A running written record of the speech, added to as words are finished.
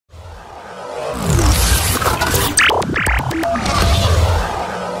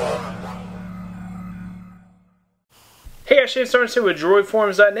MaxxHD starting to with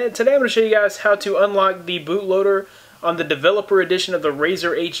DroidForums.net. Today I'm going to show you guys how to unlock the bootloader on the developer edition of the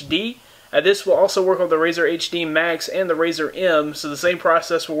RAZR HD. This will also work on the RAZR HD Max and the RAZR M, so the same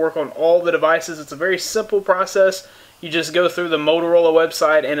process will work on all the devices. It's a very simple process. You just go through the Motorola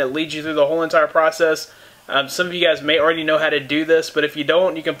website and it leads you through the whole entire process. Some of you guys may already know how to do this, but if you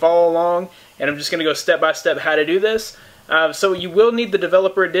don't, you can follow along, and I'm just going to go step by step how to do this. So you will need the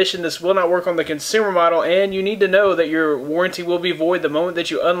developer edition. This will not work on the consumer model, and you need to know that your warranty will be void the moment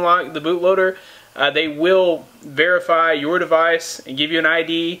that you unlock the bootloader. They will verify your device and give you an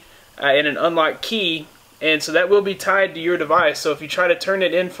ID and an unlock key, and so that will be tied to your device. So if you try to turn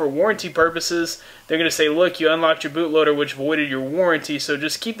it in for warranty purposes, they're going to say, look, you unlocked your bootloader, which voided your warranty. So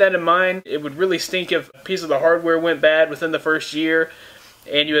just keep that in mind. It would really stink if a piece of the hardware went bad within the first year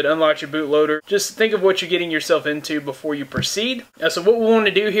and you had unlocked your bootloader. Just think of what you're getting yourself into before you proceed. So what we want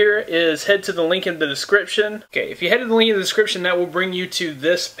to do here is head to the link in the description. Okay, if you head to the link in the description, that will bring you to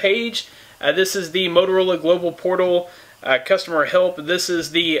this page. This is the Motorola Global Portal customer help. This is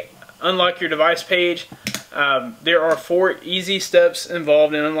the unlock your device page. There are 4 easy steps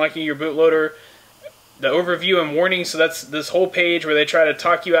involved in unlocking your bootloader. The overview and warning, so that's this whole page where they try to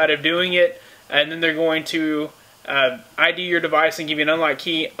talk you out of doing it, and then they're going to ID your device and give you an unlock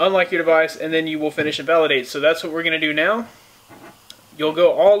key, unlock your device, and then you will finish and validate. So that's what we're going to do now. You'll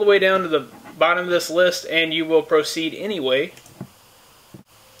go all the way down to the bottom of this list and you will proceed anyway.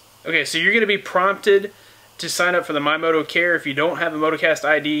 Okay, so you're going to be prompted to sign up for the My Moto Care. If you don't have a Motocast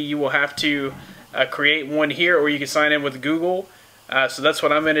ID, you will have to create one here, or you can sign in with Google. So that's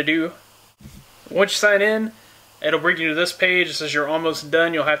what I'm going to do. Once you sign in, it'll bring you to this page. It says you're almost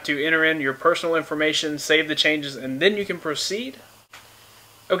done. You'll have to enter in your personal information, save the changes, and then you can proceed.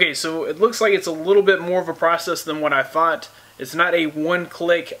 Okay, so it looks like it's a little bit more of a process than what I thought. It's not a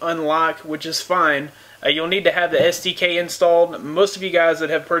one-click unlock, which is fine. You'll need to have the SDK installed. Most of you guys that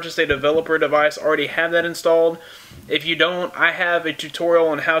have purchased a developer device already have that installed. If you don't, I have a tutorial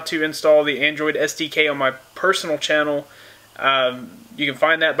on how to install the Android SDK on my personal channel. You can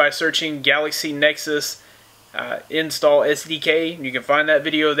find that by searching Galaxy Nexus install SDK. You can find that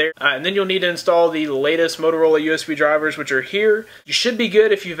video there. And then you'll need to install the latest Motorola USB drivers, which are here. You should be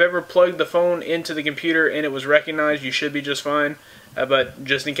good. If you've ever plugged the phone into the computer and it was recognized, you should be just fine. But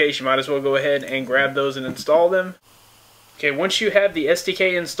just in case, you might as well go ahead and grab those and install them. Okay, once you have the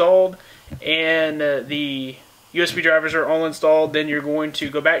SDK installed and the USB drivers are all installed, then you're going to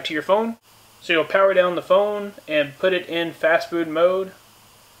go back to your phone. So you'll power down the phone and put it in fast boot mode.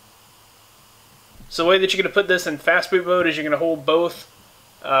 So the way that you're going to put this in fast boot mode is you're going to hold both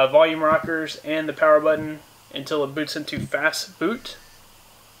volume rockers and the power button until it boots into fast boot.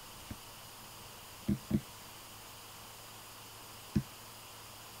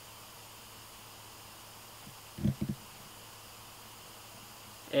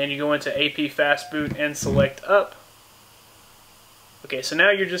 And you go into AP Fast Boot and select up. Okay, so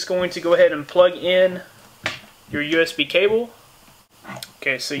now you're just going to go ahead and plug in your USB cable.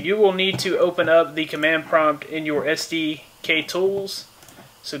 Okay, so you will need to open up the command prompt in your SDK tools.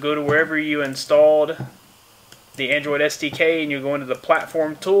 So go to wherever you installed the Android SDK and you go into the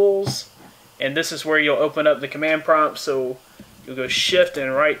platform tools. And this is where you'll open up the command prompt. So you'll go shift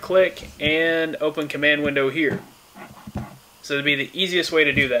and right click and open command window here. So it'll be the easiest way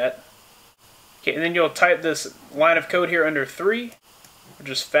to do that. Okay, and then you'll type this line of code here under 3, which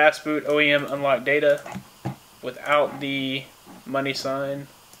is fastboot OEM unlock data without the money sign.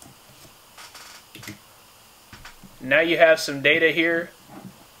 Now you have some data here.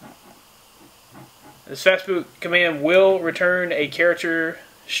 This fastboot command will return a character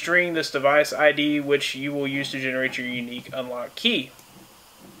string, this device ID, which you will use to generate your unique unlock key.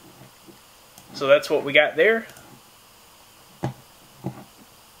 So that's what we got there.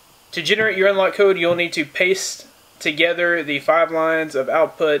 To generate your unlock code, you'll need to paste together the 5 lines of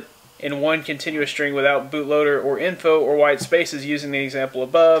output in one continuous string without bootloader or info or white spaces using the example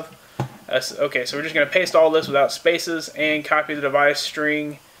above. Okay, so we're just going to paste all this without spaces and copy the device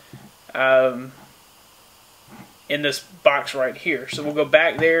string in this box right here. So we'll go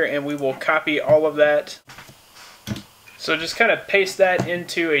back there and we will copy all of that. So just kind of paste that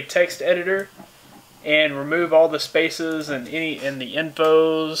into a text editor and remove all the spaces and the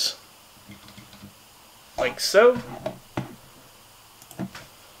infos, like so.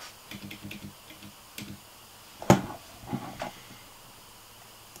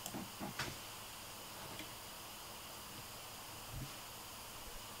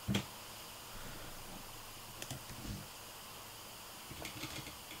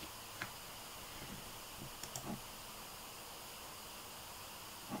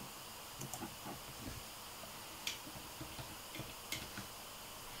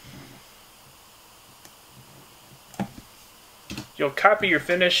 You'll copy your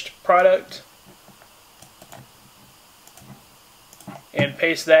finished product and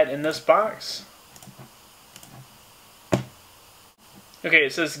paste that in this box. Okay,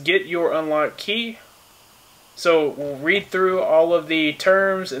 it says get your unlock key. So we'll read through all of the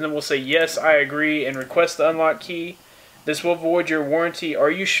terms and then we'll say yes, I agree, and request the unlock key. This will void your warranty.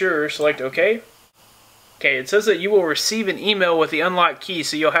 Are you sure? Select OK. Okay, it says that you will receive an email with the unlock key,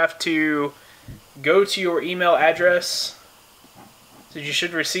 so you'll have to go to your email address. So you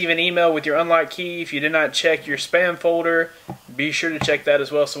should receive an email with your unlock key. If you did not check your spam folder, be sure to check that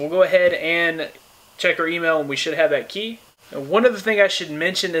as well. So we'll go ahead and check our email and we should have that key. And one other thing I should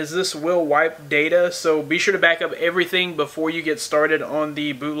mention is this will wipe data, so be sure to back up everything before you get started on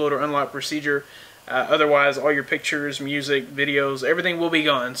the bootloader unlock procedure. Otherwise, all your pictures, music, videos, everything will be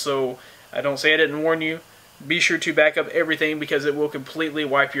gone. So don't say I didn't warn you. Be sure to back up everything because it will completely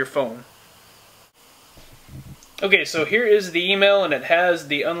wipe your phone. Okay, so here is the email and it has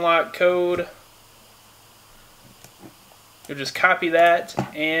the unlock code. You'll just copy that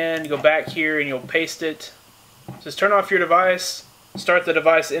and go back here and you'll paste it. Just turn off your device, start the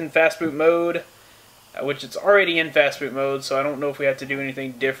device in fast boot mode, which it's already in fast boot mode, so I don't know if we have to do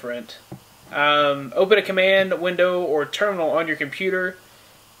anything different. Open a command window or terminal on your computer.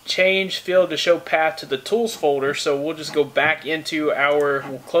 Change field to show path to the tools folder, so we'll just go back into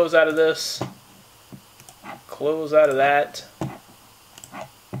we'll close out of this, close out of that,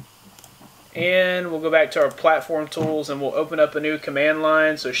 and we'll go back to our platform tools and we'll open up a new command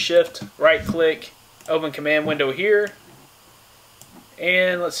line. So shift, right click, open command window here,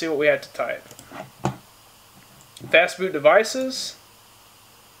 and let's see what we have to type. Fast boot devices.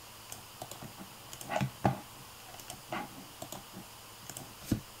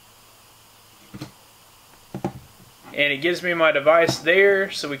 And it gives me my device there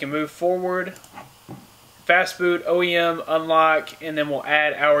so we can move forward. Fast boot OEM unlock, and then we'll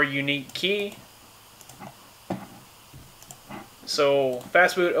add our unique key. So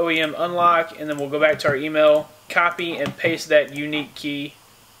fast boot OEM unlock, and then we'll go back to our email, copy and paste that unique key.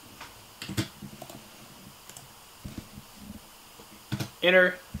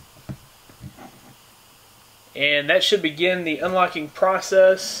 Enter. And that should begin the unlocking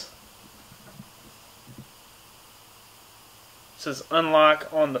process. It says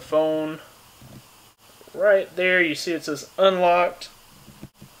unlock on the phone. Right there you see it says unlocked.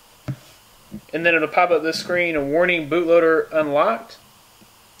 And then it'll pop up this screen, a warning, bootloader unlocked.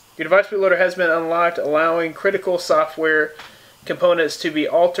 Your device bootloader has been unlocked, allowing critical software components to be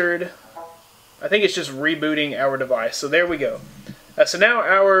altered. I think it's just rebooting our device. So there we go. So now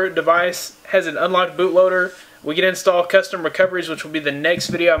our device has an unlocked bootloader. We can install custom recoveries, which will be the next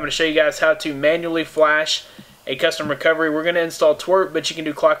video. I'm going to show you guys how to manually flash a custom recovery. We're going to install Twerp, but you can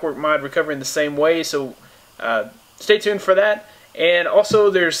do Clockwork Mod recovery in the same way. So stay tuned for that. And also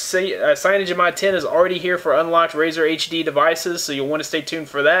there's CyanogenMod 10 is already here for unlocked RAZR HD devices, so you'll want to stay tuned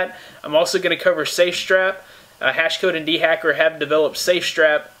for that. I'm also going to cover SafeStrap. Hashcode and DHacker have developed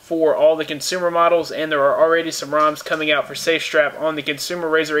SafeStrap for all the consumer models, and there are already some ROMs coming out for SafeStrap on the consumer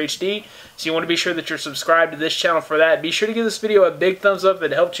RAZR HD, so you want to be sure that you're subscribed to this channel for that. Be sure to give this video a big thumbs up if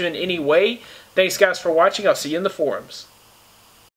it helped you in any way. Thanks guys for watching. I'll see you in the forums.